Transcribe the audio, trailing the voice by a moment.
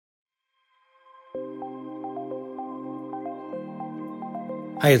Hi,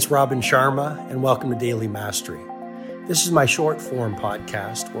 it's Robin Sharma, and welcome to Daily Mastery. This is my short-form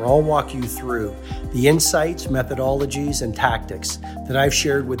podcast where I'll walk you through the insights, methodologies, and tactics that I've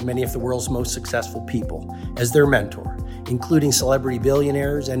shared with many of the world's most successful people as their mentor, including celebrity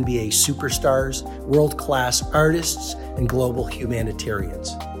billionaires, NBA superstars, world-class artists, and global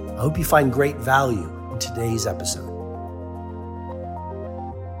humanitarians. I hope you find great value in today's episode.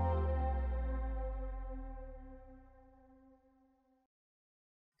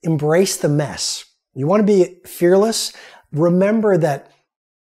 Embrace the mess. You want to be fearless? Remember that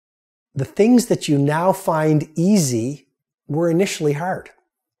the things that you now find easy were initially hard.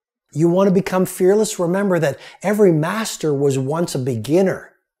 You want to become fearless? Remember that every master was once a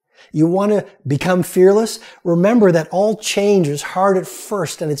beginner. You want to become fearless? Remember that all change is hard at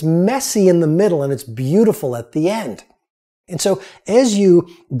first and it's messy in the middle and it's beautiful at the end. And so as you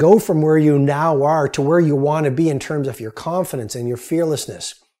go from where you now are to where you want to be in terms of your confidence and your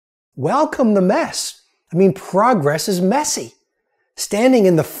fearlessness, welcome the mess. I mean, progress is messy. Standing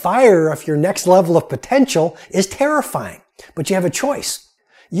in the fire of your next level of potential is terrifying, but you have a choice.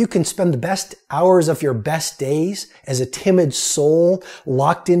 You can spend the best hours of your best days as a timid soul,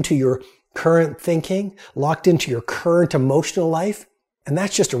 locked into your current thinking, locked into your current emotional life, and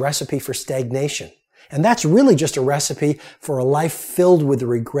that's just a recipe for stagnation. And that's really just a recipe for a life filled with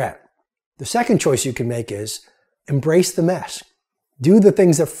regret. The second choice you can make is embrace the mess. Do the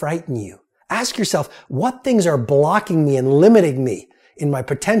things that frighten you. Ask yourself, what things are blocking me and limiting me in my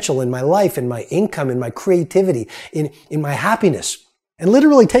potential, in my life, in my income, in my creativity, in my happiness? And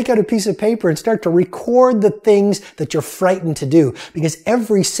literally take out a piece of paper and start to record the things that you're frightened to do, because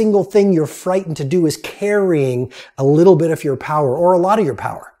every single thing you're frightened to do is carrying a little bit of your power or a lot of your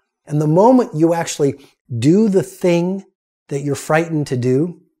power. And the moment you actually do the thing that you're frightened to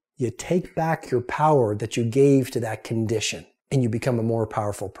do, you take back your power that you gave to that condition. And you become a more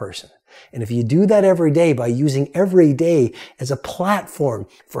powerful person. And if you do that every day by using every day as a platform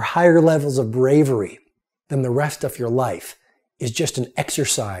for higher levels of bravery, then the rest of your life is just an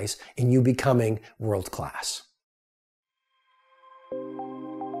exercise in you becoming world class.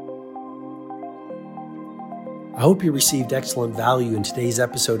 I hope you received excellent value in today's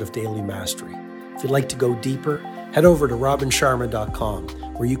episode of Daily Mastery. If you'd like to go deeper, head over to robinsharma.com,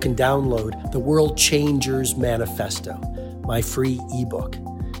 where you can download the World Changers Manifesto, my free ebook.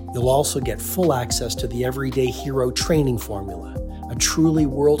 You'll also get full access to the Everyday Hero Training Formula, a truly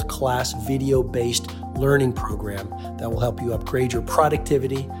world-class video-based learning program that will help you upgrade your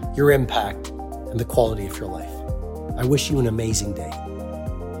productivity, your impact, and the quality of your life. I wish you an amazing day.